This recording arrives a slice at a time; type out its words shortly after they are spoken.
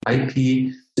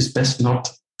IP is best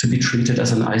not to be treated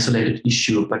as an isolated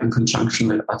issue, but in conjunction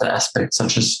with other aspects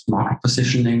such as market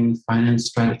positioning, finance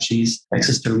strategies,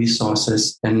 access to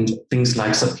resources, and things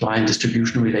like supply and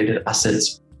distribution related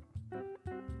assets.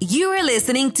 You are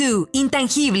listening to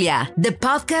Intangiblia, the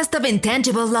podcast of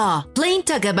Intangible Law, plain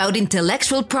talk about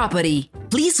intellectual property.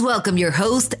 Please welcome your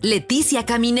host, Leticia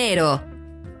Caminero.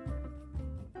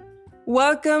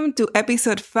 Welcome to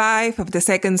episode 5 of the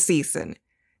second season.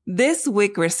 This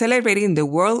week, we're celebrating the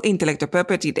World Intellectual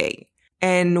Property Day.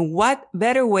 And what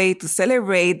better way to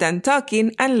celebrate than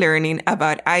talking and learning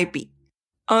about IP?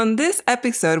 On this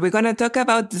episode, we're going to talk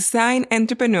about design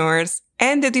entrepreneurs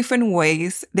and the different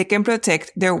ways they can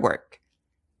protect their work.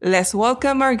 Let's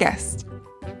welcome our guest.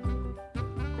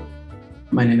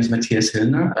 My name is Matthias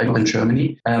Hillner. I live in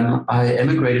Germany. I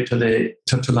emigrated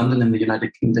to London in the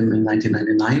United Kingdom in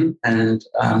 1999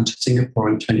 and to Singapore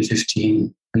in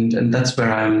 2015. And that's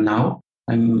where I am now.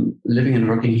 I'm living and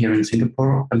working here in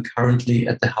Singapore. I'm currently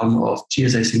at the helm of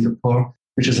GSA Singapore,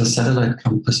 which is a satellite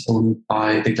campus owned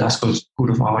by the Glasgow School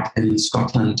of Art in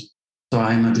Scotland. So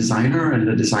I'm a designer and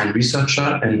a design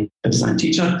researcher and a design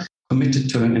teacher committed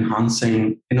to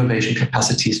enhancing innovation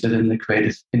capacities within the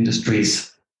creative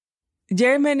industries.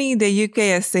 Germany, the UK,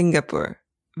 and Singapore.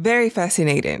 Very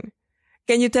fascinating.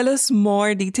 Can you tell us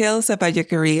more details about your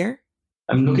career?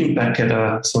 I'm looking back at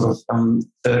a sort of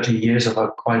 30 years of a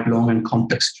quite long and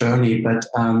complex journey. But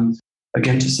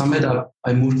again, to sum it up,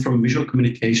 I moved from visual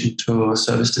communication to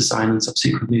service design and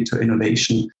subsequently to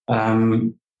innovation.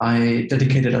 I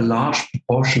dedicated a large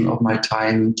proportion of my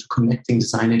time to connecting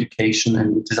design education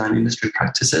and design industry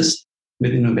practices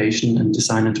with innovation and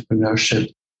design entrepreneurship.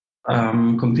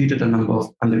 Completed a number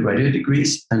of undergraduate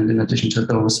degrees. And in addition to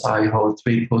those, I hold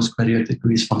 3 postgraduate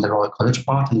degrees from the Royal College of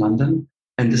Art in London.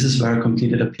 And this is where I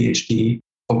completed a PhD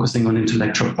focusing on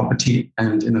intellectual property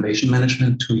and innovation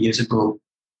management 2 years ago.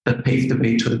 That paved the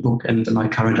way to the book and my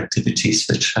current activities,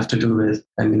 which have to do with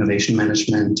innovation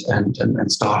management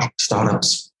and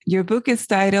startups. Your book is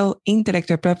titled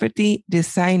Intellectual Property,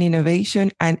 Design,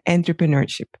 Innovation, and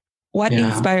Entrepreneurship. What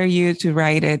inspired you to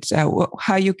write it?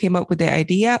 How you came up with the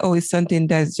idea, or is something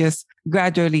that's just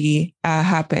gradually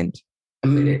happened?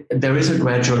 There is a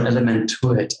gradual element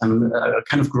to it, a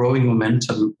kind of growing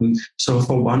momentum. So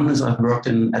for one, as I've worked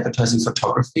in advertising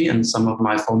photography, and some of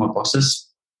my former bosses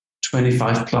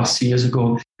 25 plus years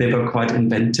ago, they were quite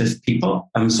inventive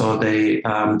people. So they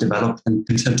developed and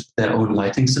patented their own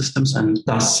lighting systems and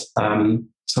thus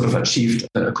sort of achieved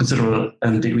a considerable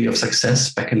degree of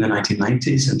success back in the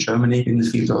 1990s in Germany in the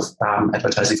field of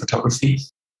advertising photography.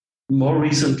 More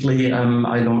recently,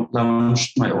 I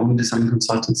launched my own design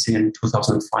consultancy in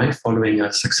 2005 following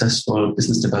a successful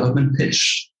business development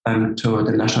pitch to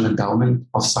the National Endowment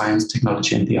of Science,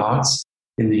 Technology and the Arts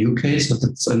in the UK. So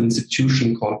that's an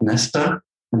institution called Nesta,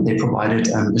 and they provided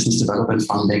business development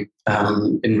funding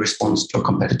in response to a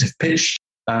competitive pitch.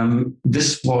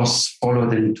 This was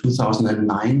followed in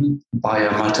 2009 by a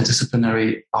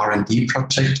multidisciplinary R&D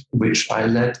project, which I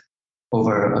led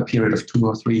over a period of 2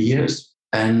 or 3 years.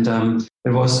 And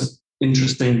it was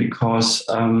interesting because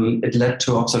it led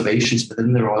to observations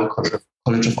within the Royal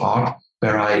College of Art,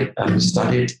 where I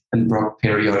studied and worked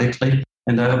periodically.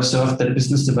 And I observed that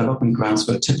business development grants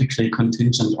were typically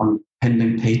contingent on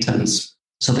pending patents.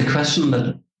 So the question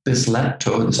that this led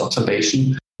to, this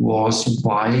observation, was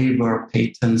why were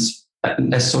patents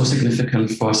so significant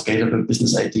for scalable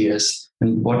business ideas,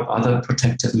 and what other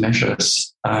protective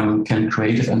measures can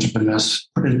creative entrepreneurs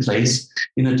put in place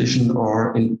in addition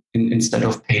or instead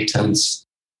of patents.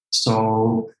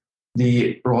 So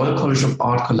the Royal College of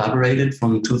Art collaborated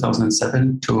from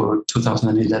 2007 to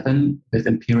 2011 with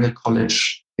Imperial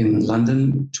College in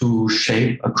London to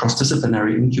shape a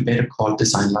cross-disciplinary incubator called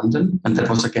Design London. And that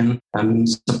was again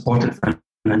supported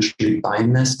financially by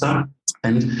Nesta.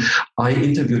 And I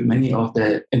interviewed many of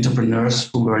the entrepreneurs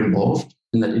who were involved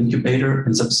in that incubator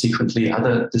and subsequently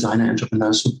other designer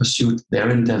entrepreneurs who pursued their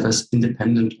endeavors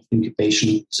independent of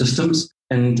incubation systems.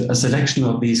 And a selection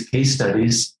of these case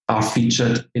studies are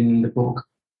featured in the book,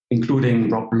 including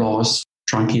Rob Law's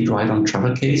Trunky Ride-on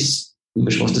Travel case,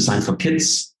 which was designed for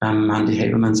kids, Mandy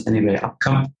Haberman's Anyway Up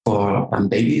Cup for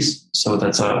babies. So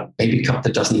that's a baby cup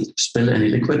that doesn't spill any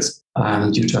liquids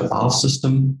due to a valve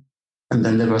system. And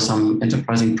then there were some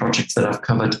enterprising projects that I've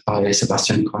covered by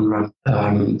Sebastian Conran,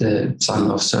 the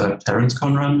son of Sir Terence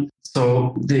Conran.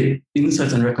 So the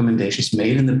insights and recommendations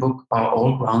made in the book are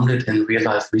all grounded in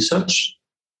real-life research.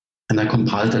 And I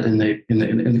compiled it in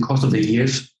the course of the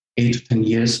years, 8 to 10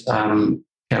 years,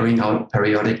 carrying out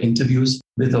periodic interviews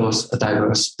with those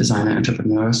diverse designer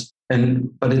entrepreneurs.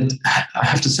 But I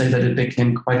have to say that it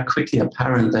became quite quickly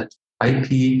apparent that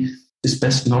IP is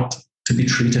best not to be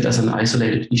treated as an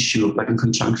isolated issue, but in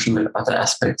conjunction with other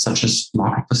aspects such as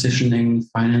market positioning,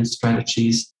 finance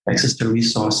strategies, access to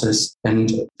resources,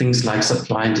 and things like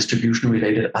supply and distribution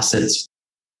related assets.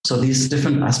 So these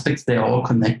different aspects, they are all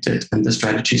connected, and the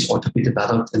strategies ought to be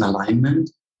developed in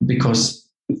alignment, because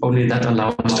only that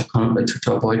allows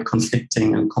to avoid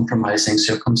conflicting and compromising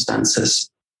circumstances.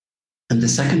 And the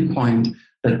second point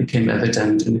that became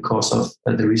evident in the course of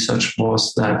the research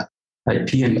was that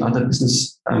IP and other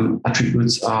business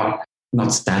attributes are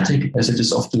not static, as it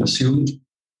is often assumed.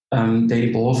 They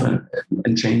evolve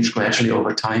and change gradually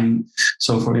over time.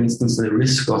 So, for instance, the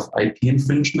risk of IP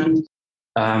infringement,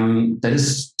 that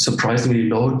is surprisingly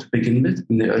low to begin with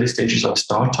in the early stages of a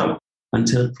startup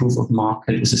until proof of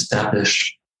market is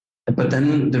established. But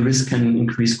then the risk can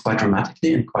increase quite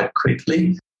dramatically and quite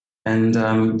quickly. And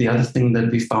the other thing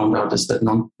that we found out is that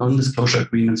non-disclosure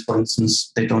agreements, for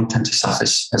instance, they don't tend to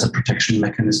suffice as a protection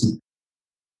mechanism.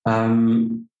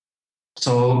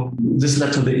 So this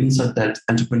led to the insight that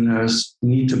entrepreneurs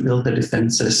need to build their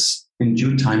defenses in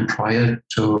due time prior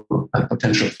to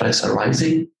potential threats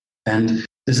arising. And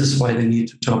this is why they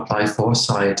need to apply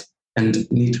foresight and they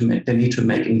need to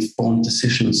make informed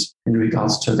decisions in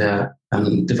regards to their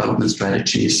development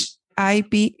strategies.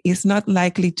 IP is not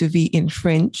likely to be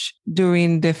infringed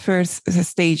during the first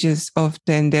stages of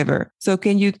the endeavor. So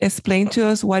can you explain to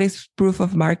us what is proof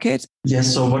of market?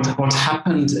 Yes, so what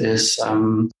happened is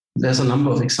there's a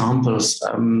number of examples.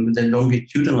 The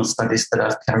longitudinal studies that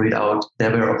I've carried out, they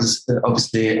were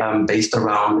obviously based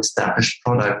around established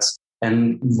products.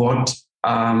 And what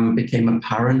became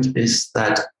apparent is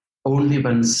that only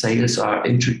when sales are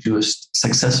introduced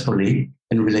successfully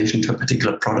in relation to a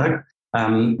particular product,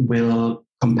 will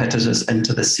competitors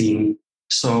enter the scene.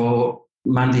 So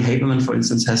Mandy Haberman, for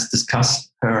instance, has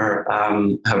discussed her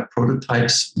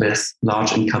prototypes with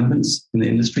large incumbents in the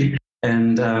industry.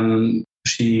 And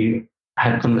she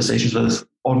had conversations with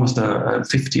almost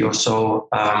 50 or so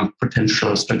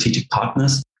potential strategic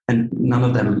partners, and none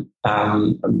of them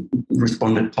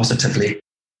responded positively.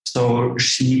 So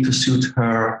she pursued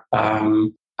her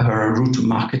route to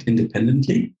market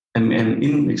independently, and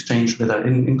in exchange with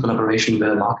in collaboration with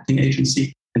a marketing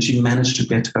agency, and she managed to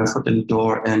get her foot in the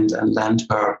door and land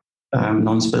her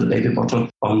non-spilled label bottle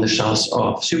on the shelves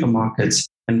of supermarkets.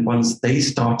 And once they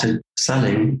started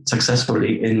selling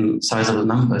successfully in sizable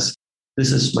numbers,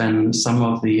 this is when some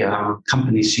of the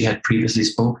companies she had previously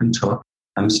spoken to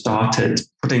started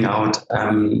putting out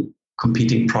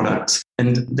competing products.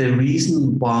 And the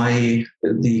reason why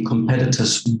the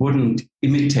competitors wouldn't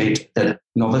imitate that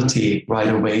novelty right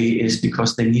away is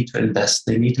because they need to invest.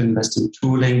 They need to invest in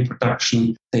tooling,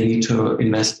 production. They need to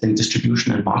invest in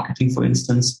distribution and marketing, for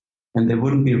instance. And they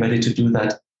wouldn't be ready to do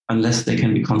that unless they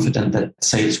can be confident that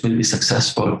sales will be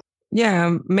successful.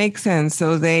 Yeah, makes sense.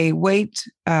 So they wait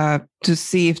to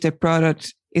see if the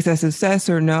product is a success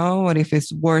or no, or if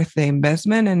it's worth the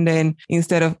investment. And then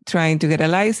instead of trying to get a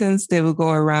license, they will go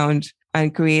around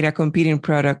and create a competing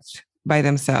product by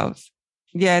themselves.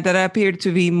 Yeah, that appeared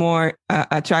to be more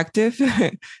attractive,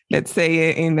 let's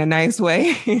say in a nice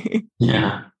way.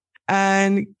 Yeah.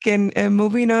 And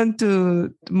moving on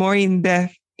to more in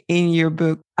depth in your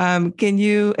book, can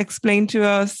you explain to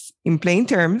us in plain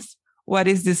terms what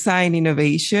is design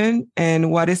innovation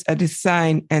and what is a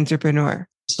design entrepreneur?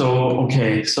 So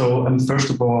first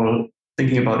of all,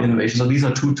 thinking about innovation. So these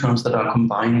are two terms that are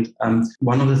combined.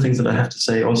 One of the things that I have to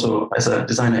say also as a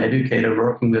designer educator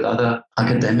working with other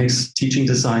academics teaching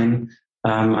design,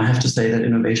 I have to say that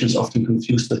innovation is often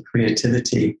confused with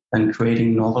creativity and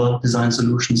creating novel design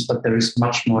solutions, but there is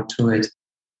much more to it.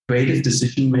 Creative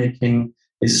decision-making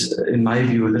is, in my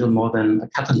view, a little more than a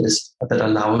catalyst that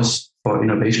allows for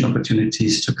innovation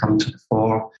opportunities to come to the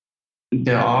fore.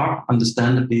 There are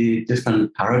understandably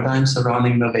different paradigms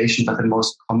surrounding innovation, but the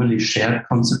most commonly shared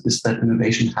concept is that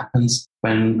innovation happens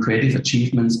when creative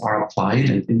achievements are applied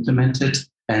and implemented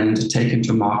and taken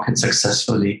to market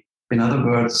successfully. In other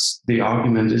words, the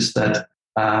argument is that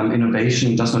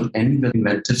innovation does not end with the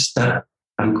inventive step,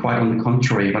 and quite on the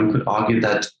contrary, one could argue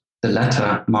that the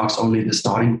latter marks only the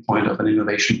starting point of an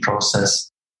innovation process.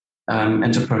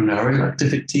 Entrepreneurial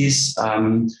activities,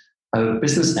 a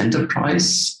business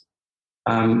enterprise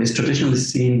is traditionally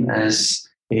seen as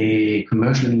a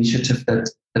commercial initiative that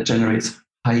generates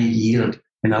high yield.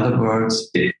 In other words,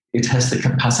 it has the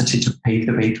capacity to pave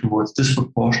the way towards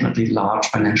disproportionately large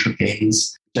financial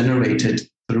gains generated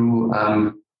through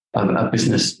a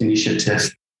business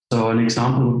initiative. So an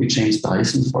example would be James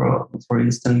Dyson, for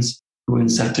instance, who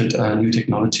incepted a new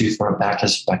technology for a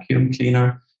badgeless vacuum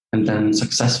cleaner and then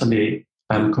successfully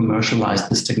commercialized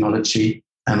this technology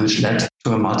which led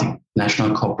to a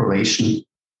multinational corporation.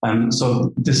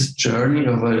 So this journey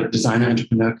of a designer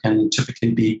entrepreneur can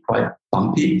typically be quite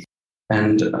bumpy.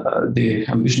 And the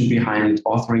ambition behind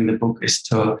authoring the book is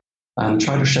to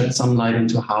try to shed some light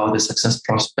into how the success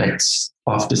prospects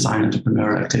of design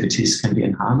entrepreneur activities can be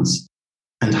enhanced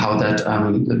and how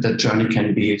that journey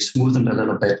can be smoothened a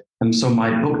little bit. And so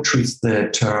my book treats the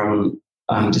term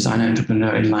designer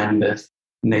entrepreneur in line with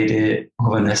Nede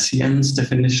Hovhanessian's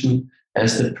definition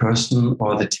as the person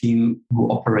or the team who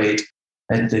operate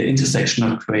at the intersection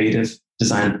of creative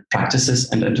design practices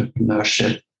and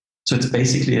entrepreneurship. So it's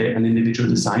basically an individual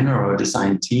designer or a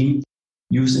design team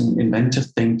using inventive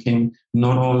thinking,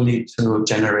 not only to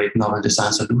generate novel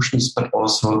design solutions, but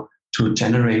also to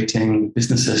generating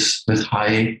businesses with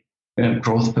high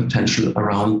growth potential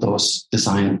around those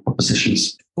design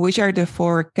propositions. Which are the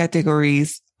 4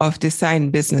 categories of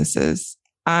design businesses,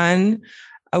 and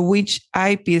which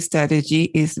IP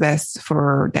strategy is best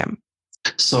for them?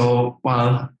 So,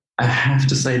 well, I have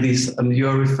to say these, you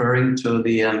are referring to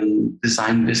the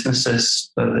design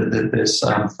businesses, this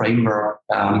framework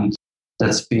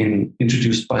that's been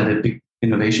introduced by the Big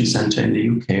Innovation Center in the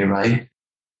UK, right?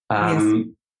 Yes.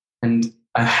 And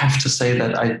I have to say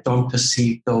that I don't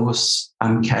perceive those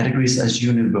categories as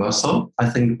universal. I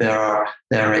think they're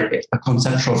a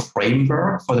conceptual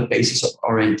framework for the basis of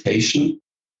orientation.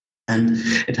 And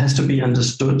it has to be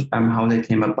understood how they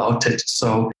came about it.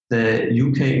 So the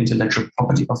UK Intellectual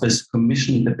Property Office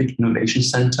commissioned the Big Innovation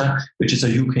Center, which is a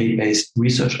UK-based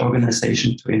research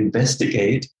organization, to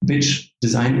investigate which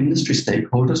design industry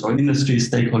stakeholders or industry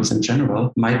stakeholders in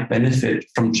general might benefit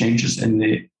from changes in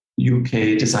the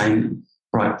UK design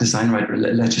right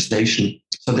legislation.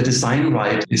 So the design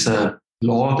right is a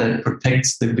law that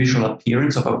protects the visual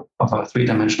appearance of a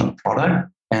three-dimensional product.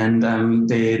 And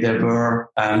there were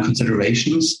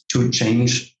considerations to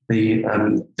change the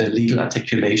legal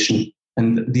articulation.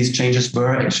 And these changes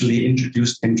were actually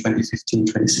introduced in 2015,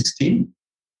 2016.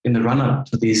 In the run-up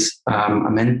to these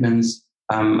amendments,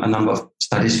 a number of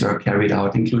studies were carried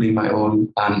out, including my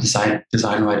own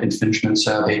design right infringement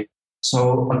survey.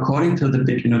 So according to the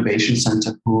Big Innovation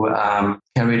Center, who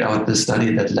carried out the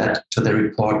study that led to the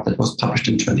report that was published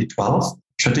in 2012,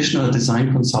 traditional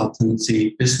design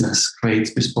consultancy business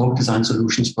creates bespoke design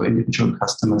solutions for individual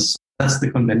customers. That's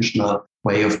the conventional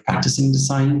way of practicing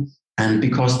design. And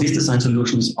because these design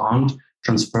solutions aren't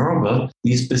transferable,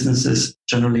 these businesses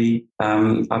generally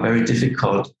are very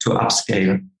difficult to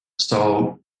upscale.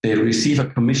 So they receive a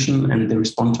commission and they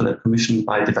respond to that commission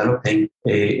by developing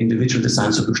an individual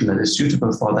design solution that is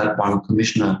suitable for that one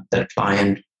commissioner, that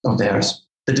client of theirs.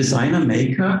 The designer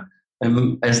maker,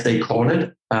 as they call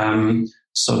it,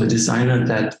 so the designer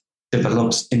that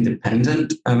develops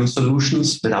independent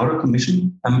solutions without a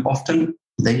commission, often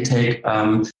they take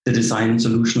the design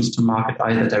solutions to market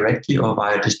either directly or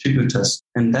via distributors.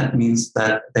 And that means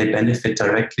that they benefit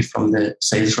directly from the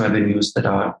sales revenues that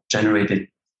are generated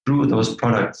through those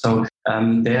products. So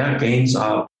their gains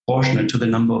are proportionate to the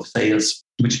number of sales,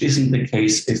 which isn't the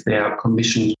case if they are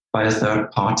commissioned by a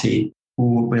third party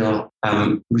who will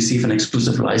receive an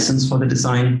exclusive license for the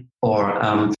design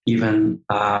or even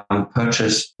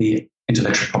purchase the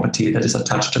intellectual property that is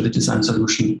attached to the design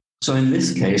solution. So in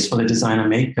this case, for the designer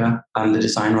maker, the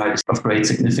design right is of great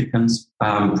significance,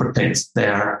 protects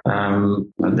their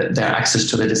access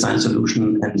to the design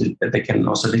solution, and they can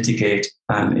also litigate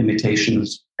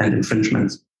imitations and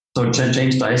infringements. So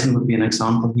James Dyson would be an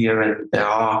example here, and there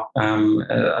are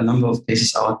a number of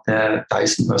cases out there,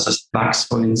 Dyson versus Vax,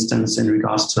 for instance, in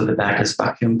regards to the bagless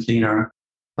vacuum cleaner.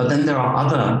 But then there are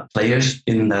other players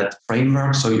in that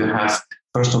framework. So you have,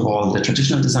 first of all, the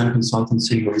traditional design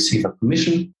consultancy who receive a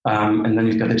commission, and then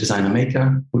you've got the designer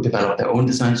maker who develop their own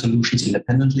design solutions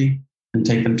independently and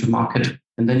take them to market.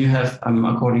 And then you have,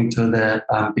 according to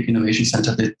the Big Innovation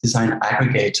Center, the design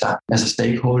aggregator as a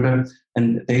stakeholder,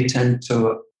 and they tend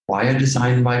to acquire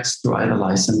design rights through either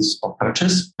license or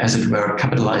purchase, as it were,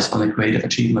 capitalize on the creative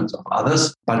achievements of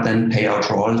others, but then pay out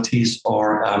royalties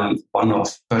or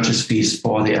one-off purchase fees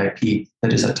for the IP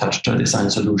that is attached to a design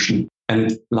solution.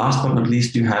 And last but not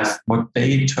least, you have what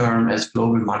they term as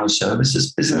global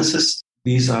monoservices businesses.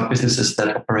 These are businesses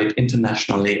that operate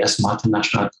internationally as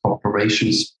multinational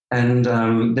corporations. And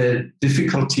the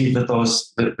difficulty with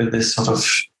this sort of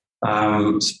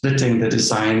splitting the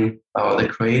design or the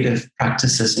creative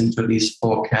practices into these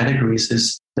 4 categories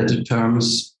is that the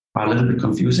terms are a little bit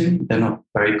confusing. They're not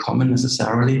very common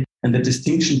necessarily. And the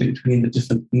distinction between the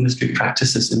different industry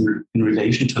practices in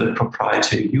relation to the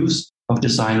proprietary use of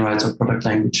design rights or product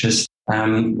languages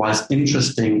whilst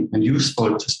interesting and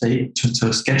useful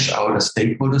to sketch out a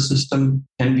stakeholder system,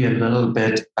 can be a little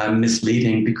bit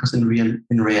misleading, because in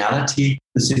reality,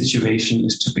 the situation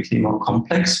is typically more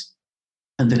complex.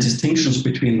 And the distinctions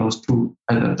between those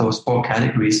four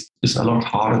categories is a lot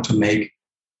harder to make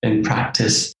in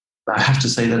practice. I have to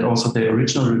say that also the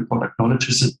original report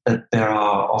acknowledges that there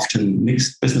are often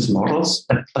mixed business models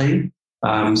at play.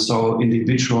 So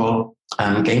individual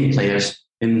game players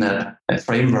in that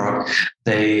framework,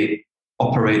 they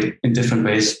operate in different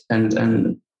ways.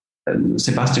 And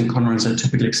Sebastian Conran is a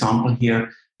typical example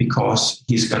here, because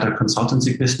he's got a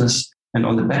consultancy business. And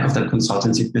on the back of that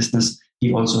consultancy business,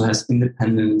 he also has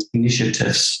independent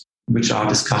initiatives, which are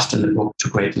discussed in the book to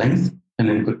great length and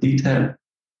in good detail.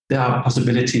 There are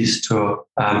possibilities to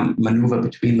maneuver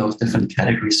between those different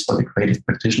categories for the creative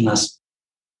practitioners.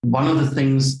 One of the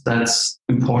things that's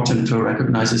important to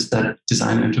recognize is that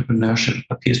design entrepreneurship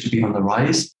appears to be on the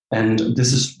rise. And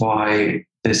this is why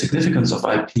the significance of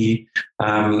IP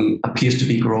appears to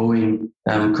be growing,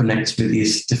 connects with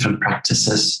these different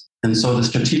practices. And so the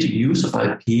strategic use of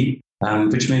IP,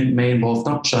 which may involve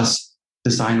not just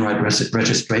design right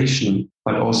registration,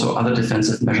 but also other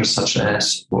defensive measures such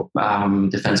as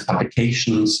defense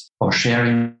publications or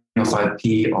sharing of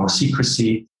IP or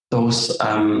secrecy, those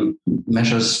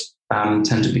measures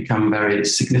tend to become very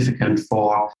significant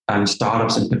for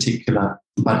startups in particular.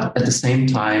 But at the same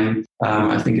time,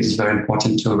 I think it is very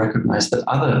important to recognize that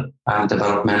other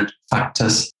development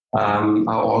factors are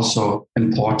also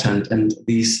important. And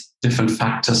these different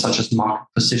factors, such as market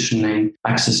positioning,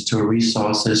 access to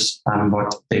resources,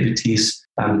 what David Thies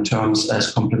terms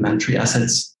as complementary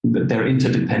assets, they're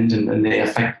interdependent and they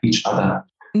affect each other.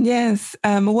 Yes.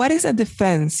 What is a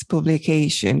defense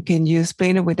publication? Can you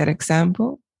explain it with an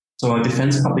example? So a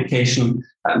defense publication,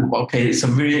 it's a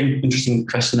really interesting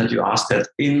question that you asked. That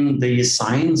in the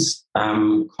science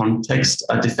context,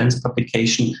 a defense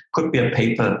publication could be a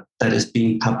paper that is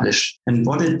being published. And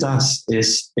what it does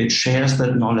is it shares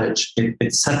that knowledge.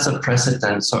 It sets a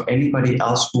precedent. So anybody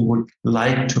else who would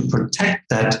like to protect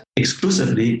that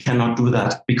exclusively cannot do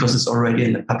that, because it's already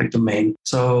in the public domain.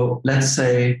 So let's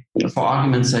say, for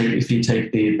argument's sake, if you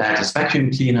take the bagless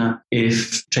vacuum cleaner,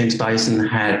 if James Dyson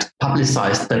had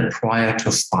publicized that prior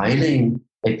to filing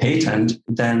a patent,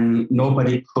 then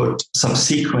nobody could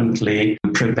subsequently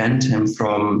prevent him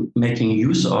from making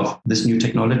use of this new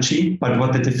technology. But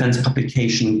what the defense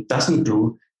publication doesn't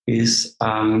do is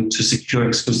to secure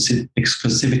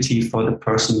exclusivity for the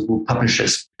person who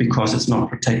publishes, because it's not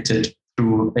protected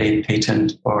through a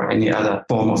patent or any other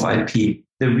form of IP.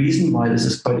 The reason why this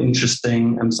is quite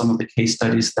interesting, and some of the case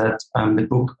studies that the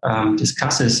book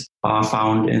discusses, are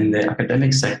found in the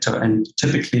academic sector. And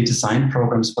typically design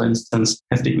programs, for instance,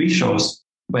 have degree shows.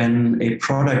 When a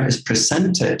product is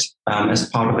presented as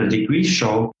part of a degree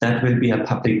show, that will be a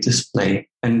public display.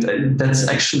 And that's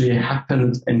actually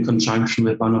happened in conjunction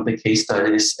with one of the case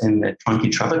studies in the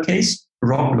Trunky Travel case.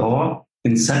 Rob Law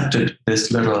incepted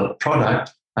this little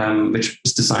product, which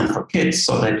is designed for kids,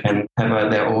 so they can have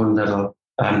their own little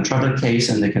travel case,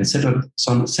 and they can sit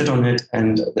on it,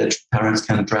 and the parents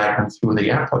can drag them through the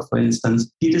airport, for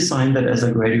instance. He designed that as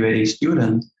a graduating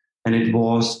student, and it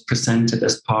was presented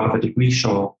as part of a degree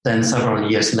show. Then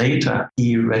several years later,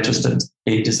 he registered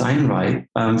a design right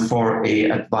for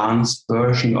an advanced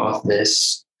version of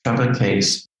this travel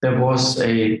case. There was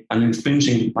an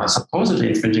infringing, supposedly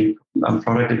infringing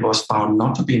product. It was found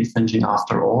not to be infringing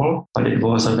after all, but it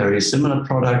was a very similar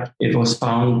product. It was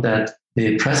found that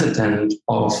the precedent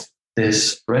of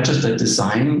this registered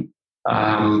design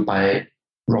by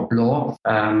Rob Law,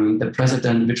 the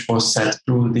precedent which was set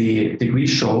through the degree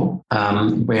show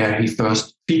where he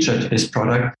first featured his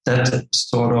product, that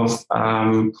sort of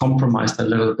compromised a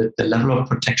little bit the level of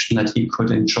protection that he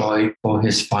could enjoy for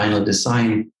his final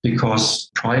design, because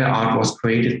prior art was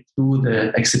created through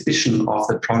the exhibition of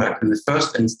the product in the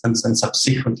first instance, and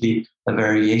subsequently a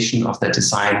variation of that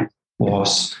design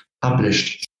was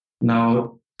published.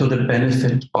 Now, to the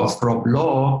benefit of Rob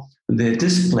Law, the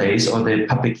displays or the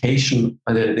publication,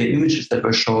 the images that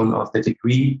were shown of the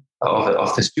degree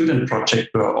of the student project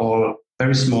were all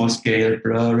very small scale,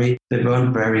 blurry. They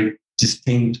weren't very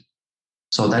distinct.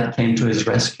 So that came to his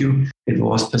rescue. It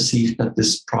was perceived that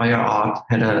this prior art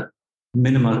had a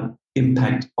minimal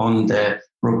impact on the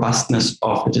robustness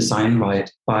of the design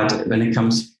right. But when it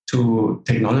comes to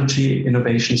technology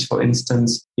innovations, for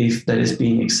instance, if that is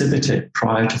being exhibited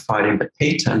prior to filing the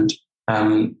patent,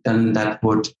 then that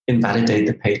would invalidate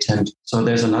the patent. So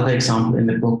there's another example in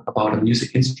the book about a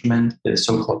music instrument, the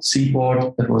so-called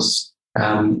C-board, that was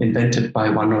invented by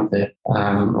one of the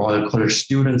Royal College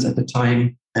students at the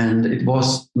time. And it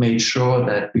was made sure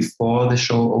that before the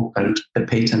show opened,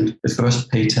 the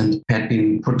first patent had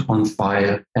been put on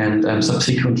file. And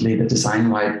subsequently, the design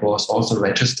right was also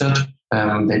registered.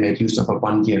 They made use of a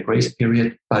 1-year grace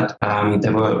period, but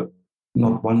there were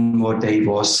not one more day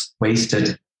was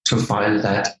wasted to file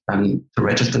that and to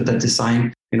register that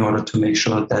design in order to make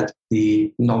sure that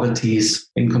the novelties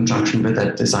in conjunction with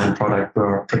that design product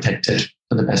were protected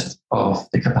to the best of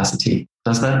the capacity.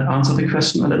 Does that answer the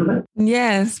question a little bit?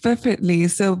 Yes, perfectly.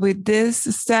 So with this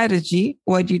strategy,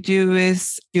 what you do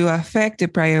is you affect the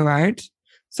prior art.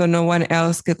 So no one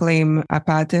else can claim a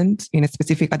patent in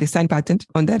a design patent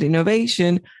on that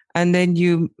innovation. And then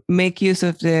you make use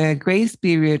of the grace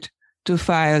period to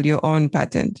file your own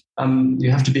patent.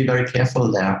 You have to be very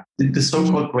careful there. The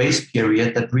so-called grace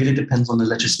period, that really depends on the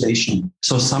legislation.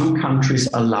 So some countries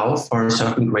allow for a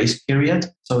certain grace period.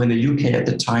 So in the UK at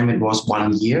the time, it was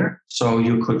 1 year. So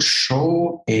you could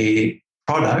show a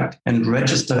product and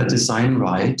register a design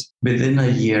right within a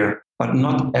year, but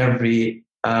not every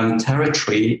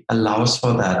territory allows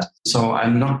for that. So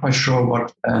I'm not quite sure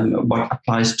what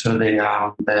applies to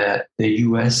the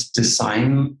US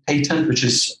design patent, which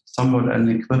is somewhat an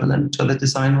equivalent to the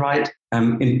design right.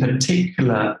 In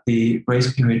particular, the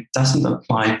grace period doesn't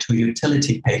apply to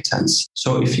utility patents.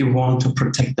 So if you want to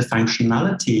protect the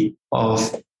functionality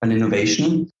of an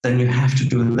innovation, then you have to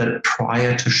do that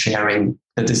prior to sharing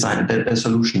the design, the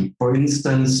solution. For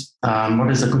instance,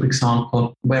 what is a good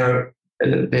example where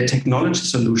the technology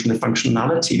solution, the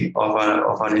functionality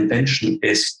of an invention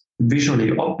is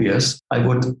visually obvious? I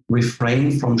would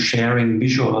refrain from sharing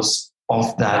visuals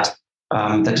of that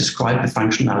describe the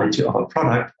functionality of a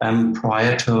product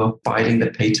prior to filing the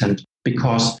patent,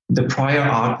 because the prior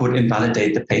art would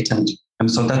invalidate the patent. And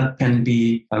so that can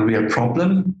be a real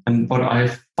problem. And what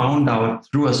I've found out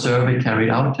through a survey carried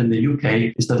out in the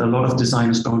UK is that a lot of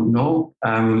designers don't know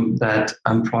that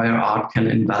prior art can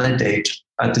invalidate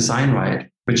a design right,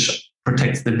 which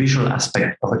protects the visual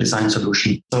aspect of a design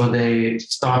solution. So they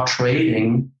start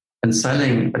trading and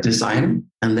selling a design,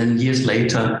 and then years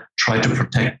later try to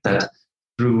protect that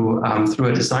through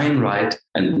a design right,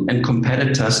 and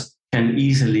competitors can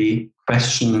easily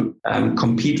question,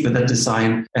 compete with that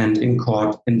design, and in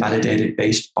court invalidate it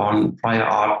based on prior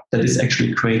art that is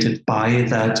actually created by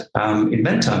that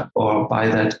inventor or by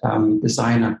that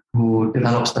designer who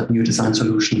develops that new design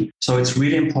solution. So it's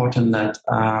really important that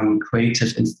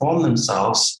creatives inform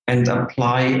themselves and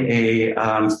apply a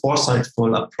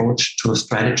foresightful approach to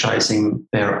strategizing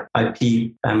their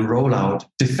IP rollout.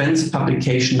 Defense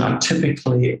publications are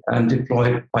typically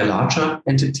deployed by larger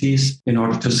entities in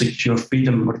order to secure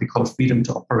freedom, what we call freedom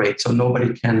to operate. So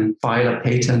nobody can file a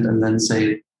patent and then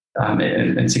say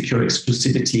and secure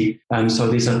exclusivity. So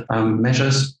these are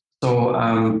measures. So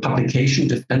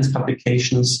defense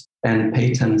publications and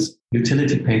patents,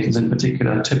 utility patents in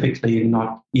particular, are typically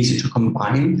not easy to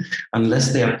combine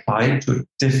unless they apply to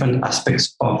different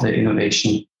aspects of the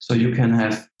innovation. So you can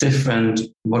have different,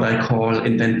 what I call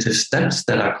inventive steps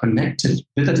that are connected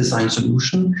with a design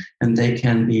solution, and they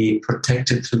can be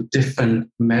protected through different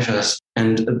measures.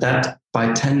 And that,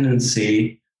 by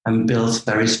tendency, builds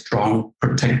very strong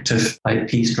protective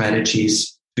IP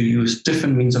strategies to use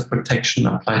different means of protection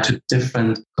applied to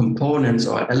different components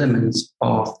or elements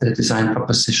of the design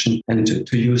proposition, and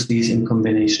to use these in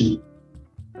combination.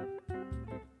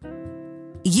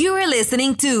 You are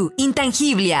listening to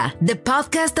Intangiblia, the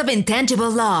podcast of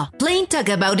Intangible Law, plain talk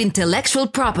about intellectual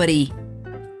property.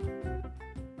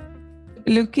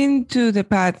 Looking to the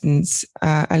patents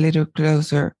a little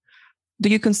closer, do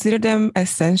you consider them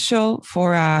essential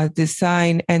for a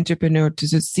design entrepreneur to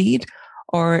succeed,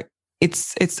 or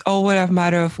it's always a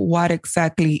matter of what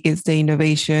exactly is the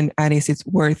innovation and is it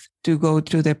worth to go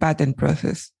through the patent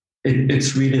process?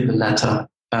 It's really the latter.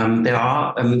 There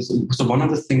are, so one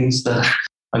of the things that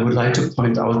I would like to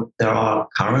point out, there are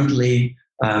currently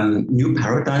new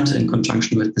paradigms in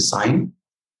conjunction with design,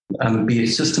 be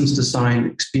it systems design,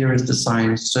 experience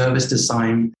design, service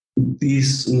design.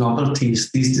 These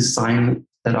novelties, these design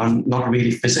that are not really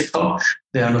physical,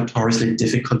 they are notoriously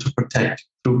difficult to protect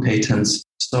through patents.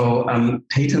 So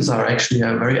patents are actually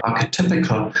a very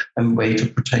archetypical way to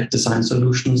protect design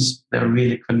solutions. They're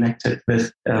really connected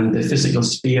with the physical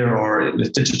sphere or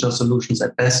with digital solutions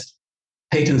at best.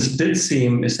 Patents did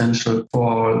seem essential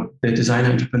for the design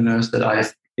entrepreneurs that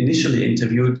I've initially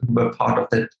interviewed, who were part of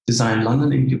the Design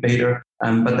London incubator,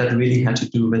 but that really had to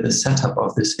do with the setup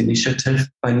of this initiative.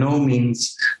 By no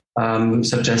means should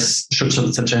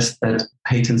suggest that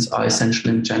patents are essential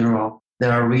in general.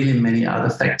 There are really many other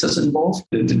factors involved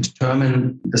to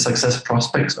determine the success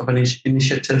prospects of an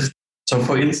initiative. So,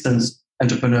 for instance,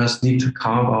 entrepreneurs need to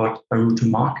carve out a route to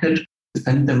market,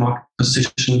 defend their market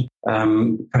position,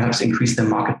 perhaps increase their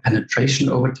market penetration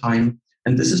over time.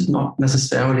 And this is not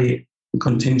necessarily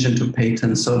contingent to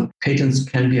patents. So patents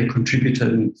can be a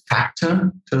contributing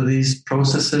factor to these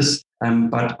processes,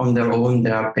 but on their own,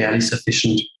 they are barely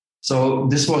sufficient. So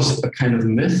this was a kind of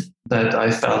myth that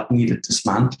I felt needed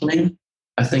dismantling.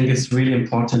 I think it's really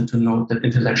important to note that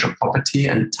intellectual property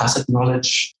and tacit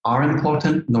knowledge are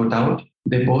important, no doubt.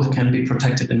 They both can be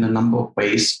protected in a number of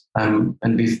ways. And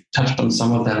we've touched on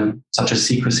some of them, such as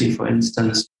secrecy, for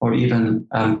instance, or even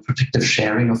protective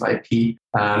sharing of IP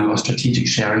or strategic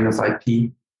sharing of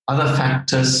IP. Other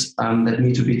factors that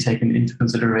need to be taken into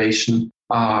consideration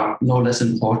are no less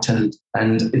important.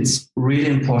 And it's really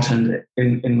important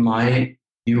in my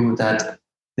view that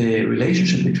the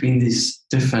relationship between these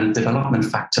different development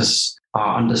factors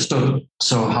are understood.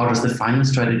 So how does the finance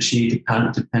strategy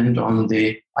depend on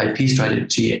the IP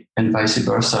strategy and vice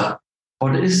versa?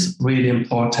 What is really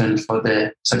important for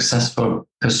the successful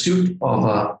pursuit of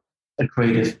a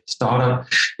creative startup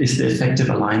is the effective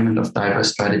alignment of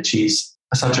diverse strategies,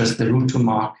 such as the route to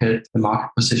market, the market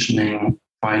positioning,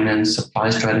 finance, supply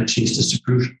strategies,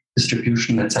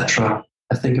 distribution, etc.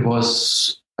 I think it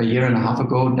was a year and a half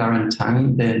ago, Darren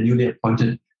Tang, the newly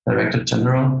appointed Director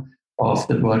General of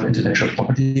the World Intellectual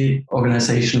Property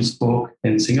Organization, spoke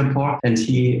in Singapore, and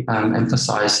he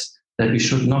emphasized that we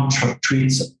should not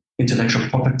treat intellectual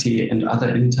property and other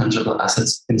intangible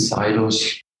assets in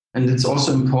silos. And it's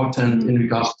also important in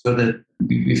regards to that,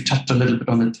 we've touched a little bit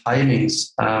on the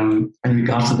timings in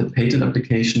regards to the patent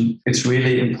application. It's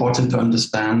really important to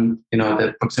understand,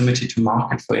 the proximity to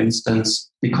market, for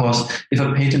instance, because if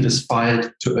a patent is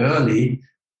filed too early,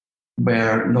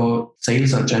 where no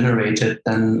sales are generated,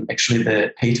 then actually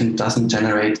the patent doesn't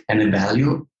generate any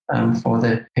value for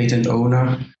the patent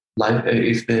owner. Like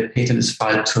if the patent is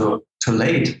filed too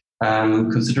late,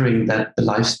 considering that the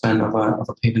lifespan of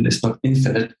a patent is not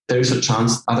infinite, there is a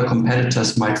chance other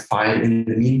competitors might file in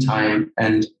the meantime,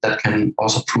 and that can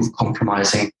also prove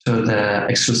compromising to the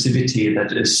exclusivity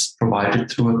that is provided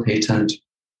through a patent.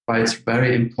 But it's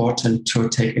very important to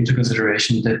take into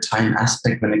consideration the time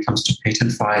aspect when it comes to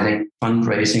patent filing,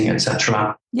 fundraising,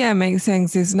 etc. Yeah, makes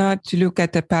sense. It's not to look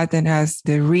at the patent as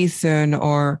the reason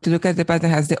or to look at the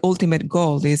patent as the ultimate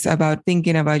goal. It's about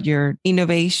thinking about your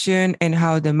innovation and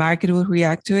how the market will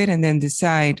react to it, and then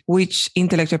decide which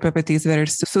intellectual property is better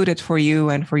suited for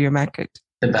you and for your market.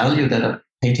 The value that a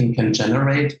patent can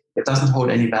generate, it doesn't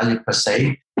hold any value per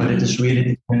se, but it is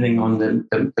really depending on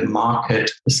the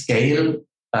market, the scale,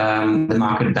 the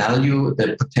market value,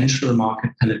 the potential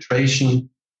market penetration,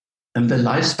 and the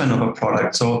lifespan of a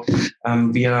product. So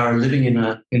we are living in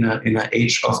an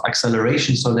age of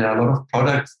acceleration. So there are a lot of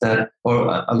products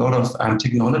or a lot of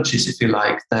technologies, if you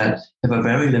like, that have a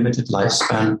very limited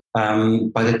lifespan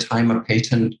by the time a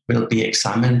patent will be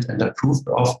examined and approved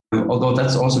of. Although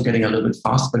that's also getting a little bit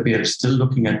fast, but we are still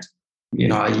looking at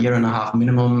a year and a half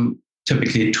minimum,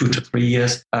 typically 2 to 3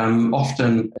 years.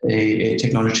 Often a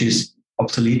technology is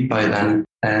obsolete by then,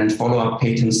 and follow-up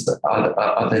patents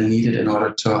are then needed in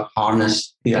order to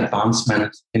harness the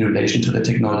advancement in relation to the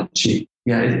technology.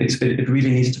 Yeah, it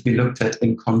really needs to be looked at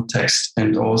in context,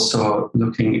 and also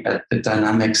looking at the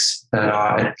dynamics that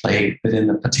are at play within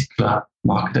a particular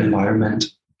market environment.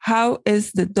 How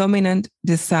is the dominant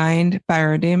design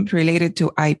paradigm related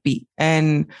to IP?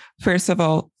 And first of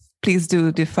all, please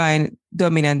do define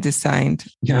dominant design.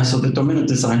 Yeah, so the dominant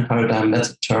design paradigm, that's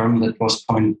a term that was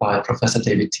coined by Professor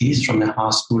David Tees from the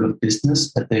Haas School of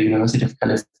Business at the University of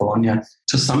California.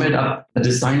 To sum it up, the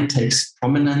design takes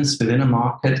prominence within a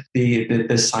market.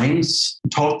 The science,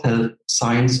 total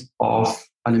science of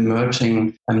an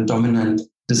emerging and dominant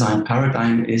design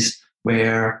paradigm is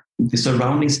where the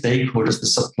surrounding stakeholders, the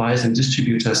suppliers and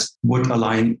distributors, would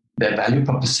align their value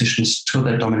propositions to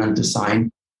their dominant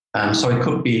design. So it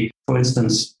could be, for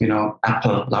instance,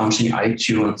 Apple launching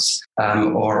iTunes,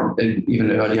 or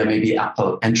even earlier, maybe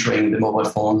Apple entering the mobile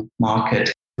phone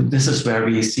market. This is where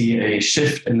we see a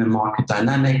shift in the market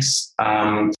dynamics,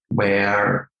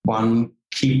 where one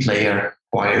key player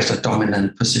acquires a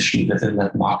dominant position within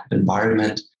that market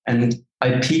environment. And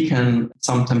IP can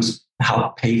sometimes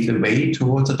help pave the way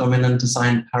towards a dominant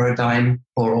design paradigm,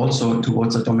 or also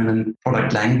towards a dominant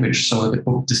product language. So the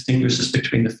book distinguishes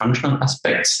between the functional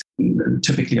aspects,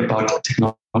 typically about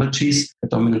technologies. A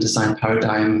dominant design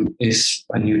paradigm is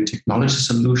a new technology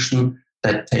solution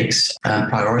that takes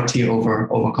priority over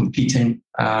competing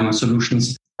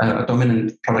solutions. A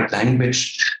dominant product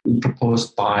language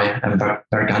proposed by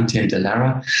Berganti and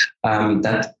Delara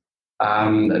that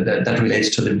that relates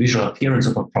to the visual appearance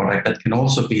of a product that can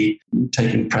also be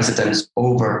taking precedence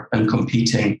over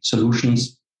competing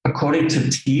solutions. According to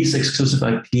Thies, exclusive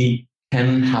IP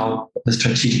can help the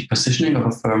strategic positioning of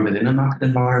a firm within a market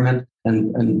environment,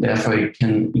 and therefore it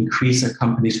can increase a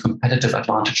company's competitive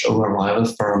advantage over rival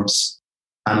firms.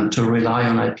 To rely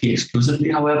on IP exclusively,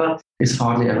 however, is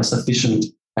hardly ever sufficient,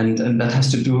 and that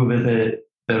has to do with the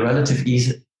relative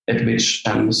ease at which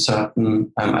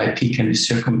certain IP can be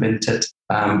circumvented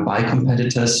by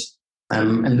competitors.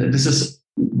 And this is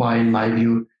why, in my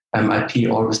view, IP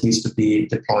always needs to be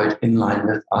deployed in line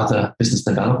with other business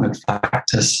development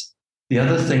factors. The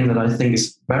other thing that I think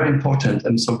is very important,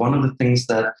 and so one of the things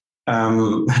that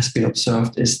has been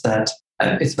observed is that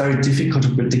it's very difficult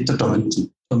to predict a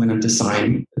dominant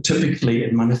design. Typically,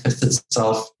 it manifests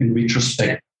itself in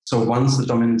retrospect. So once the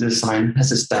dominant design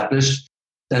has established,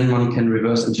 then one can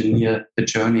reverse engineer the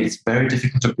journey. It's very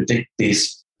difficult to predict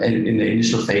these in the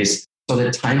initial phase. So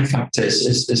the time factor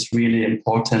is really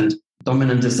important.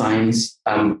 Dominant designs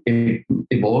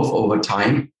evolve over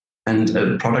time, and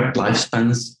product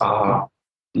lifespans are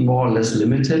more or less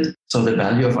limited. So the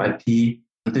value of IP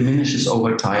diminishes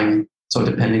over time. So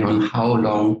depending on how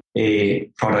long a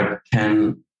product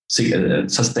can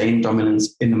sustain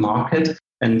dominance in the market,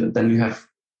 and then you have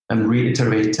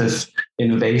reiterative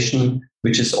innovation,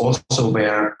 which is also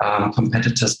where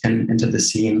competitors can enter the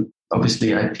scene.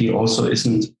 Obviously, IP also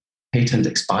isn't patent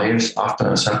expires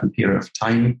after a certain period of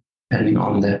time, depending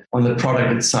on the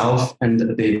product itself and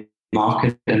the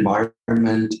market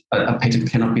environment. A patent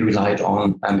cannot be relied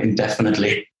on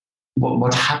indefinitely.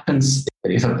 What happens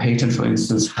if a patent, for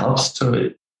instance, helps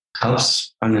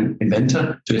an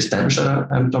inventor to establish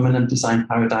a dominant design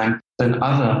paradigm, then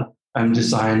other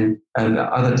design and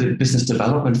other business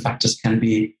development factors can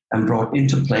be brought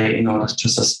into play in order to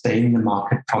sustain the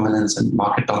market prominence and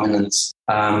market dominance.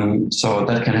 So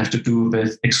that can have to do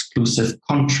with exclusive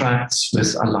contracts,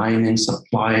 with aligning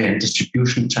supply and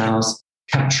distribution channels,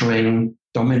 capturing,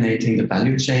 dominating the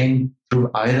value chain through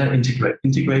either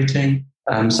integrating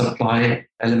supply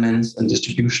elements and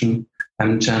distribution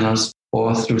channels,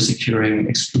 or through securing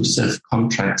exclusive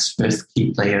contracts with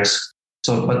key players.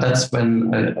 So, but that's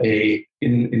when an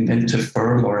inventive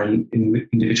firm or an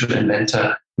individual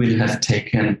inventor will have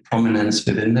taken prominence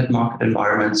within that market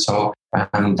environment. So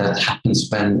that happens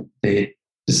when the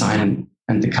design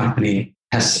and the company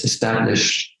has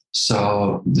established.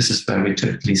 So this is where we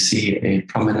typically see a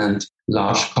prominent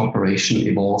large corporation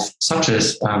evolve, such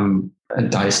as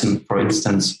Dyson, for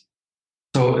instance.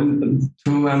 So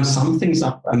to sum things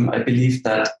up, I believe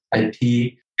that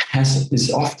IP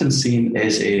is often seen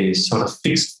as a sort of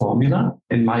fixed formula.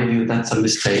 In my view, that's a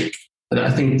mistake. But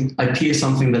I think IP is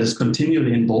something that is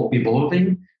continually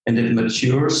evolving, and it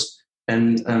matures,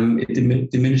 and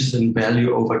it diminishes in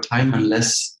value over time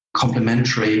unless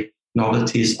complementary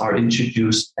novelties are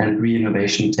introduced and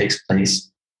re-innovation takes place.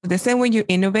 The same way you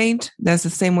innovate, that's the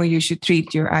same way you should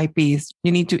treat your IPs.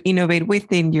 You need to innovate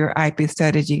within your IP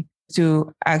strategy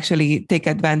to actually take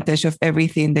advantage of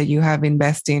everything that you have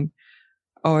invested in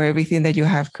or everything that you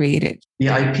have created. The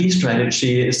IP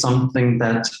strategy is something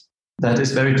that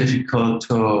is very difficult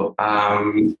to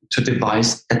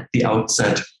devise at the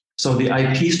outset. So the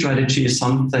IP strategy is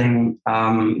something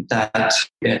that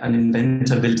an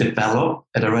inventor will develop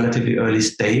at a relatively early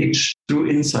stage through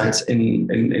insights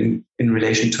in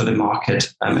relation to the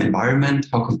market environment.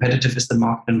 How competitive is the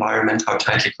market environment? How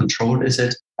tightly controlled is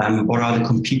it? What are the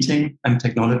competing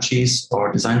technologies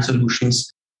or design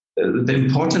solutions? The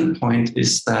important point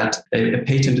is that a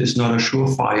patent is not a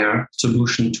surefire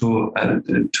solution to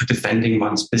defending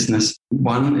one's business.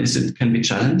 One is it can be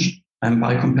challenged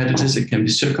by competitors. It can be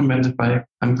circumvented by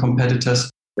competitors.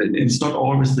 It's not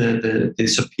always the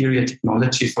superior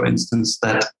technology, for instance,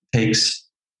 that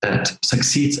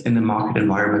succeeds in the market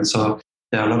environment. So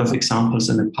there are a lot of examples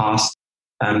in the past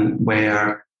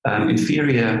where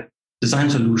inferior design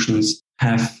solutions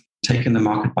have taken the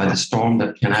market by the storm.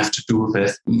 That can have to do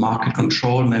with market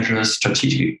control measures,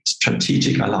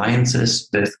 strategic alliances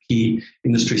with key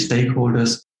industry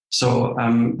stakeholders. So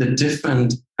the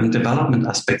different development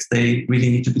aspects, they really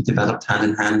need to be developed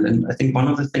hand in hand. And I think one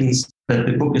of the things that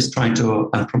the book is trying to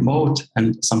promote,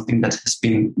 and something that has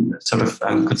been sort of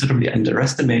considerably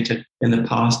underestimated in the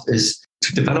past, is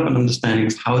to develop an understanding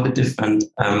of how the different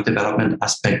development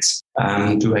aspects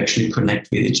do actually connect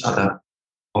with each other.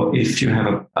 Or if you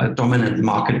have a dominant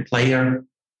market player,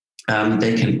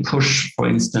 they can push, for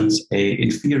instance, an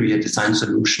inferior design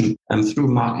solution through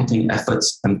marketing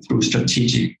efforts and through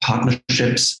strategic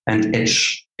partnerships and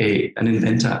edge an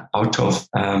inventor out of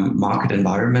market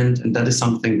environment. And that is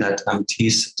something that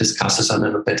Thies discusses a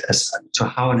little bit as to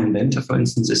how an inventor, for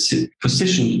instance, is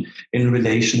positioned in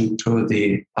relation to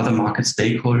the other market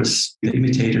stakeholders, the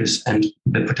imitators, and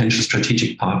the potential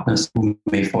strategic partners who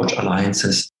may forge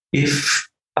alliances. If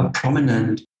a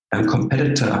prominent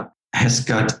competitor has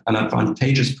got an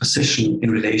advantageous position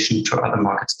in relation to other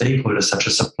market stakeholders, such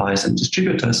as suppliers and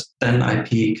distributors, then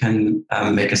IP can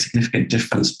make a significant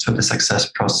difference to the success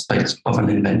prospects of an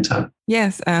inventor.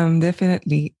 Yes,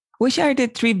 definitely. Which are the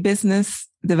 3 business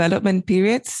development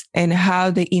periods and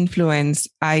how they influence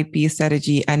IP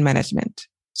strategy and management?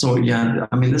 So,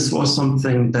 this was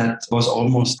something that was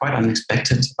almost quite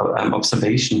unexpected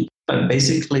observation.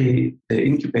 Basically, the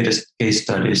incubator case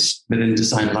studies within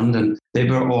Design London, they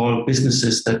were all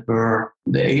businesses that were,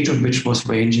 the age of which was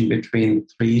ranging between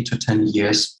 3 to 10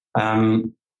 years.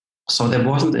 So there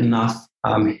wasn't enough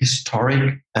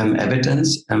historic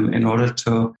evidence in order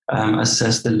to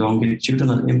assess the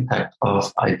longitudinal impact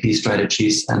of IP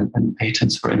strategies and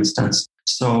patents, for instance.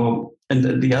 So,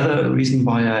 and the other reason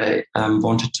why I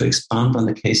wanted to expand on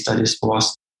the case studies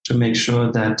was to make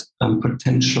sure that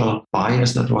potential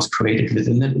bias that was created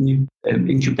within the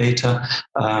incubator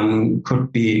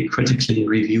could be critically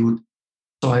reviewed.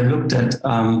 So I looked at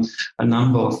a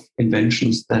number of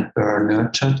inventions that were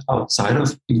nurtured outside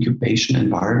of incubation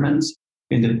environments,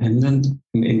 independent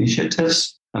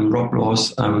initiatives. Rob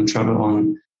Law's Travel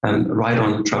On Ride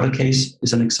On Travel Case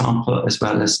is an example, as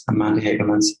well as Mandy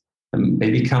Haberman's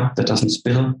Baby Cup that doesn't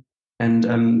spill.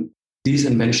 And these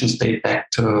inventions date back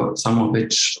to, some of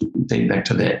which date back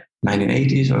to the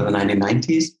 1980s or the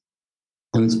 1990s.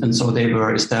 And so they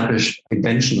were established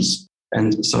inventions.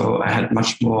 And so I had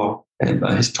much more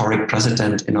a historic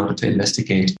precedent in order to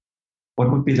investigate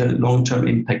what would be the long-term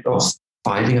impact of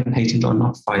filing a patent or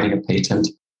not filing a patent.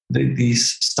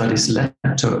 These studies led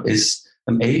to is,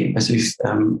 as we've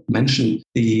mentioned,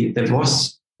 there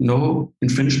was no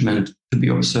infringement to be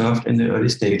observed in the early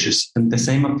stages. And the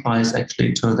same applies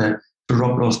actually to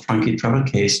Rob Law's Trunky Travel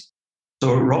Case.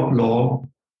 So Rob Law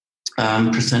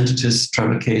presented his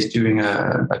travel case during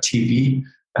a TV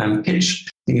pitch.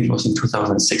 I think it was in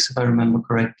 2006, if I remember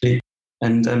correctly.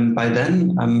 And by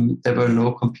then, there were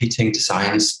no competing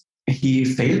designs. He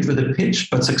failed with the pitch,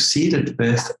 but succeeded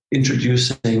with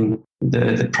introducing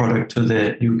the product to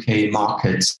the UK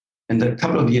markets. And a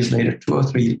couple of years later, 2 or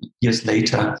 3 years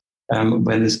later,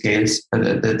 when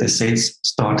the sales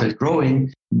started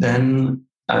growing, then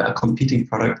a competing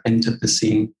product entered the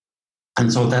scene.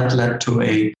 And so that led to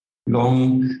a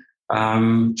long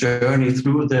journey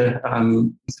through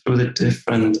the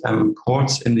different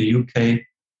courts in the UK,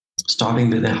 starting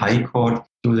with the High Court,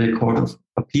 through the Court of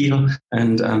Appeal,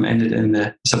 and ended in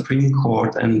the Supreme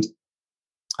Court. And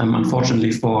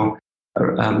unfortunately for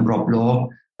Rob Law,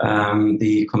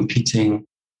 the competing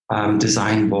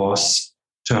design was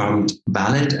termed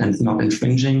valid and not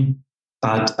infringing.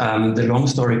 But the long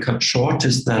story cut short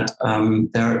is that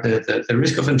the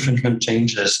risk of infringement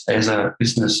changes as a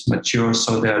business matures.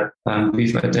 So that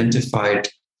we've identified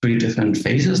 3 different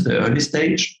phases. The early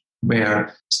stage,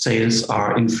 where sales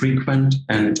are infrequent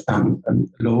and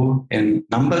low in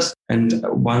numbers. And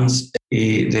once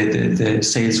the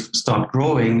sales start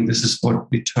growing, this is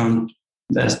what we term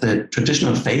as the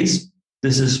traditional phase.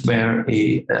 This is where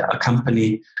a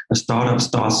company, a startup,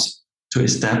 starts to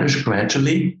establish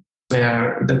gradually,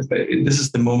 where this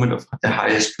is the moment of the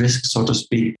highest risk, so to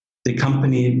speak. The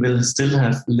company will still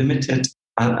have limited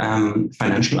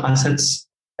financial assets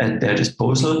at their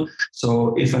disposal.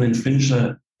 So if an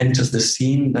infringer enters the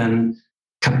scene, then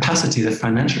the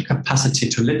financial capacity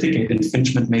to litigate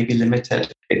infringement may be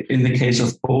limited. In the case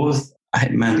of both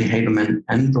Mandy Haberman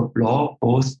and Rob Law,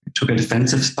 both took a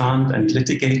defensive stand and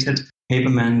litigated.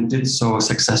 Haberman did so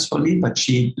successfully, but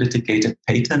she litigated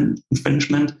patent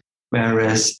infringement,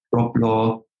 whereas Rob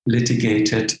Law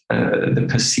litigated the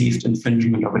perceived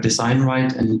infringement of a design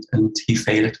right, and he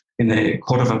failed in the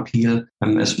Court of Appeal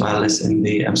as well as in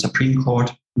the Supreme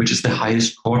Court, which is the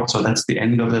highest court. So that's the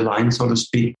end of the line, so to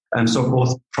speak. So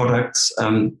both products,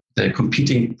 the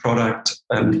competing product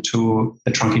to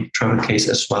the Trunky Travel Case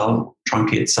as well,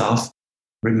 Trunky itself,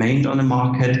 remained on the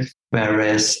market,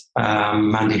 whereas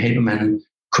Mandy Haberman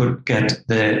could get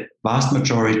the vast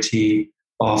majority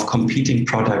of competing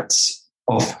products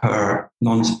of her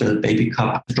non-spilled baby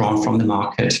cup drawn from the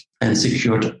market and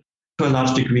secured to a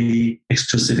large degree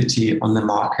exclusivity on the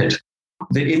market.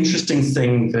 The interesting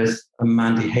thing with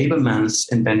Mandy Haberman's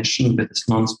invention with this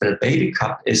non-spilled baby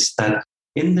cup is that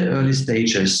in the early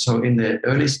stages, so in the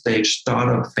early stage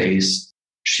startup phase,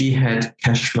 she had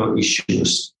cash flow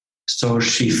issues. So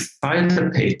she filed the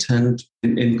patent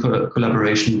in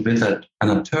collaboration with an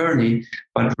attorney,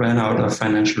 but ran out of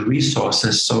financial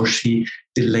resources. So she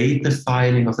delayed the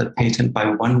filing of the patent by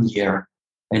 1 year.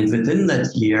 And within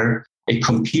that year, a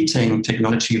competing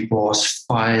technology was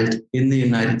filed in the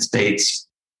United States.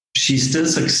 She still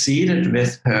succeeded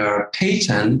with her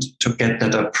patent to get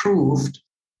that approved,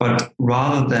 but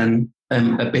rather than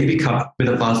a baby cup with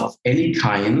a valve of any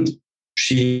kind,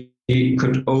 she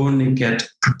could only get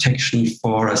protection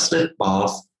for a slit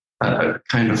valve, a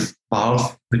kind of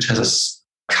valve which has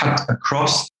a cut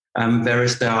across,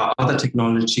 whereas there are other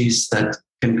technologies that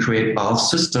can create valve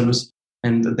systems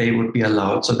and they would be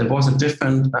allowed. So there was a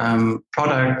different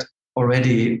product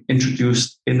already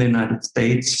introduced in the United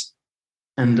States,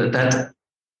 and that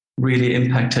really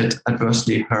impacted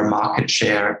adversely her market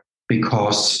share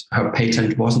because her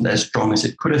patent wasn't as strong as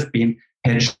it could have been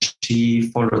had she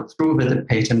followed through with the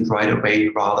patent right away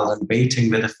rather than waiting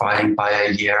with the filing by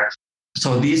a year.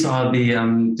 So these are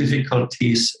the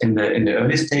difficulties in the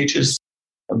early stages.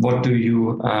 What do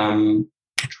you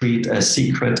treat as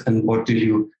secret and what do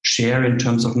you share in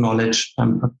terms of knowledge,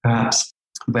 perhaps?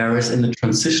 Whereas in the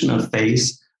transitional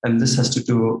phase, and this has to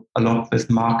do a lot with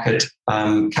market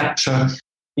capture,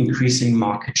 increasing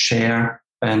market share,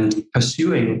 and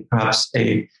pursuing perhaps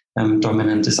a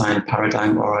dominant design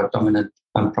paradigm or a dominant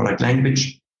product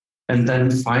language. And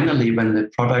then finally, when the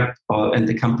product and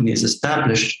the company is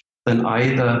established, then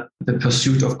either the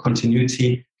pursuit of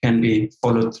continuity can be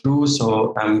followed through,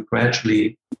 so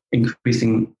gradually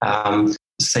increasing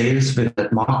sales with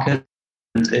that market,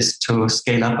 and is to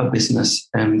scale up a business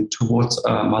towards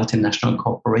a multinational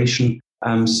corporation.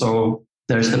 So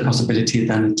there's the possibility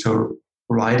then to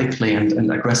radically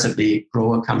and aggressively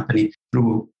grow a company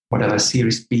through whatever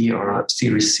Series B or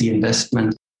Series C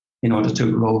investment in order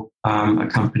to grow a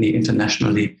company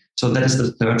internationally. So that is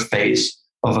the third phase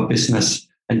of a business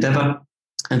endeavor.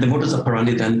 And the modus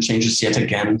operandi then changes yet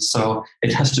again. So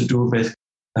it has to do with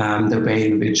the way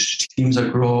in which teams are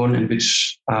grown, in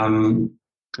which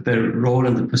the role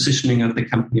and the positioning of the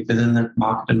company within that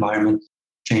market environment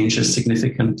changes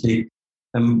significantly.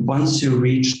 Once you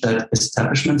reach that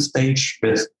establishment stage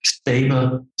with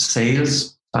stable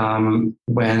sales,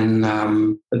 when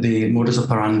the modus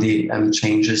operandi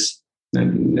changes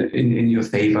in your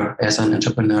favor as an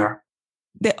entrepreneur.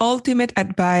 The ultimate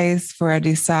advice for a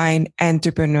design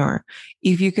entrepreneur,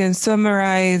 if you can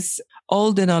summarize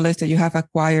all the knowledge that you have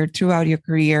acquired throughout your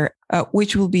career,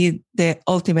 which will be the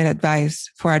ultimate advice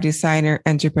for a designer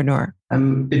entrepreneur?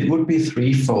 It would be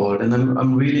threefold.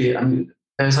 And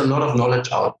there's a lot of knowledge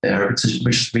out there, which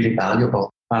is really valuable.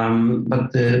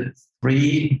 But the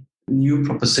three new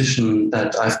proposition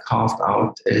that I've carved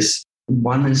out is,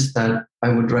 one is that I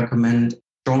would recommend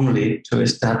strongly to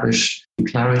establish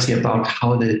clarity about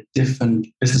how the different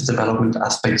business development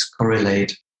aspects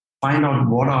correlate. Find out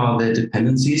what are the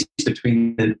dependencies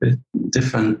between the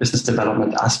different business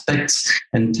development aspects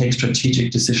and take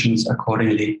strategic decisions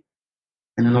accordingly.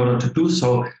 And in order to do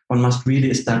so, one must really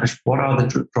establish what are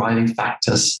the driving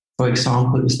factors. For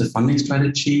example, is the funding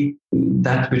strategy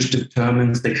that which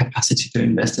determines the capacity to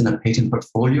invest in a patent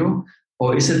portfolio?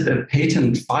 Or is it the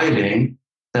patent filing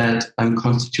that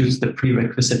constitutes the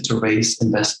prerequisite to raise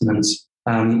investments?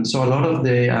 So a lot of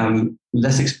the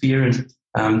less experienced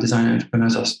design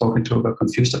entrepreneurs I've spoken to are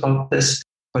confused about this,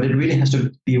 but it really has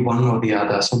to be one or the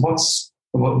other. So what's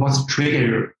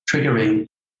triggering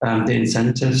the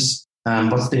incentives?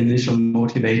 What's the initial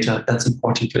motivator? That's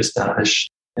important to establish.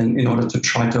 And in order to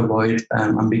try to avoid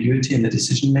ambiguity in the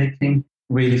decision-making,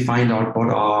 really find out what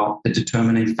are the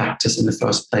determining factors in the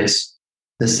first place.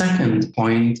 The second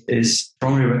point is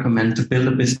strongly recommend to build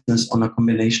a business on a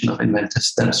combination of inventive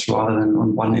steps rather than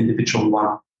on one individual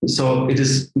one. So it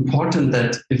is important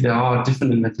that if there are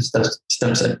different inventive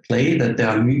steps at play, that they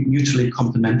are mutually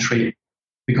complementary,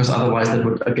 because otherwise that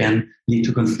would, again, lead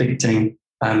to conflicting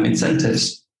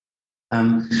incentives.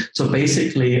 So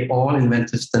basically, all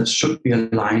inventive steps should be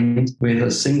aligned with a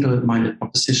single-minded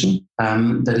proposition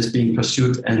that is being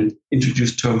pursued and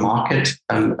introduced to a market,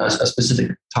 a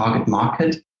specific target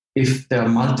market. If there are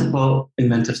multiple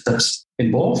inventive steps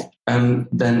involved,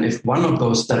 then if one of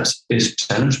those steps is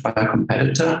challenged by a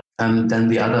competitor, then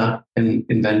the other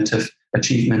inventive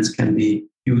achievements can be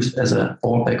used as a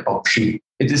fallback option.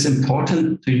 It is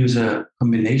important to use a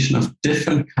combination of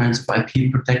different kinds of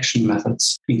IP protection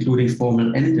methods, including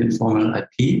formal and informal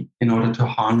IP, in order to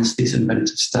harness these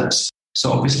inventive steps.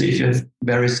 So obviously, if you have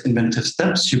various inventive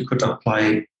steps, you could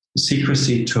apply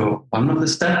secrecy to one of the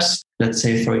steps. Let's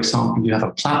say, for example, you have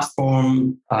a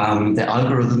platform, the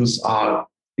algorithms are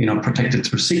protected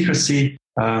through secrecy.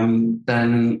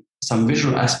 Then some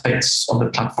visual aspects of the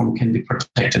platform can be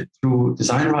protected through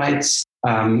design rights.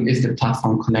 If the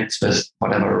platform connects with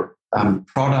whatever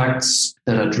products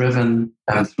that are driven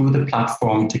through the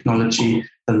platform technology,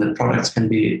 then the products can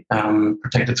be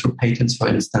protected through patents, for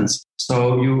instance.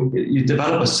 So you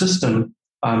develop a system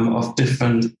of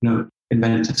different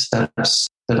inventive steps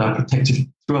that are protected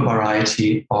through a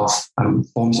variety of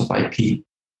forms of IP.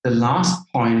 The last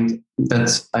point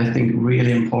that's, I think,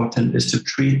 really important is to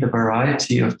treat the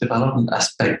variety of development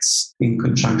aspects in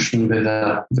conjunction with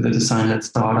a design-led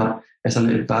startup as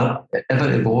an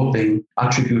ever-evolving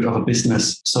attribute of a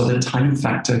business. So the time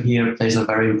factor here plays a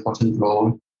very important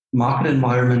role. Market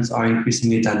environments are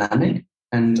increasingly dynamic,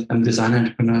 and design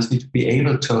entrepreneurs need to be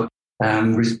able to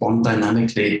respond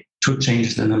dynamically to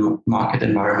changes in the market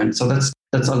environment. So that's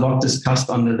a lot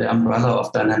discussed under the umbrella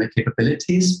of dynamic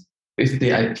capabilities. If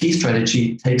the IP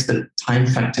strategy takes the time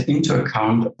factor into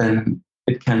account, then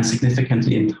it can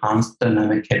significantly enhance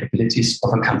dynamic capabilities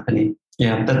of a company.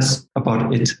 Yeah, that's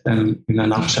about it in a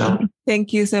nutshell.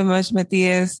 Thank you so much,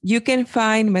 Matthias. You can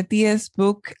find Matthias'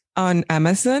 book on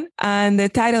Amazon, and the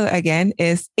title again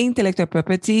is Intellectual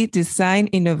Property, Design,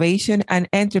 Innovation,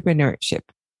 and Entrepreneurship.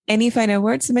 Any final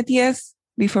words, Matthias,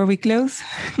 before we close?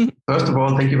 First of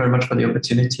all, thank you very much for the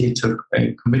opportunity to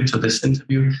commit to this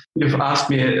interview. You've asked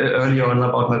me earlier on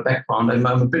about my background. I'm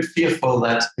a bit fearful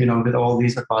that, with all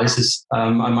these advices, I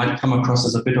might come across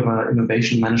as a bit of an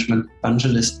innovation management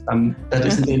evangelist. That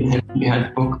isn't the intent behind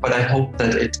the book, but I hope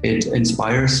that it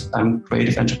inspires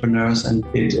creative entrepreneurs, and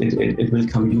it will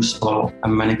come useful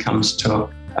when it comes to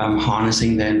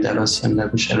harnessing their endeavors. And I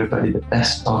wish everybody the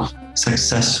best of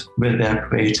success with their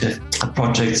creative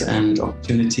projects and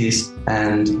opportunities,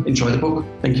 and enjoy the book.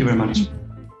 Thank you very much.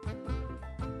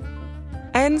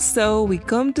 And so we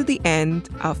come to the end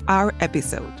of our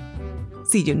episode.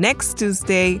 See you next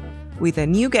Tuesday with a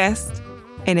new guest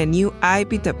and a new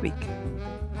IP topic.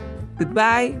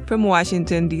 Goodbye from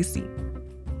Washington, D.C.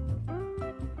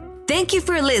 Thank you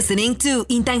for listening to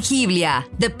Intangiblia,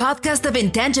 the podcast of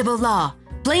Intangible Law.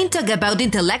 Plain talk about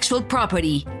intellectual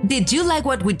property. Did you like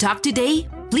what we talked today?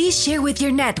 Please share with your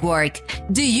network.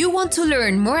 Do you want to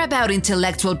learn more about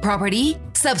intellectual property?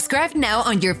 Subscribe now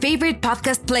on your favorite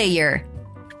podcast player.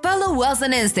 Follow us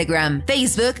on Instagram,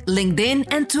 Facebook, LinkedIn,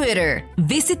 and Twitter.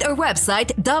 Visit our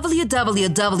website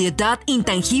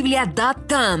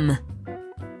www.intangiblia.com.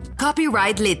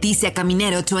 Copyright Leticia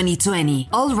Caminero 2020.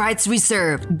 All rights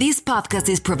reserved. This podcast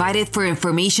is provided for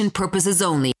information purposes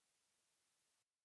only.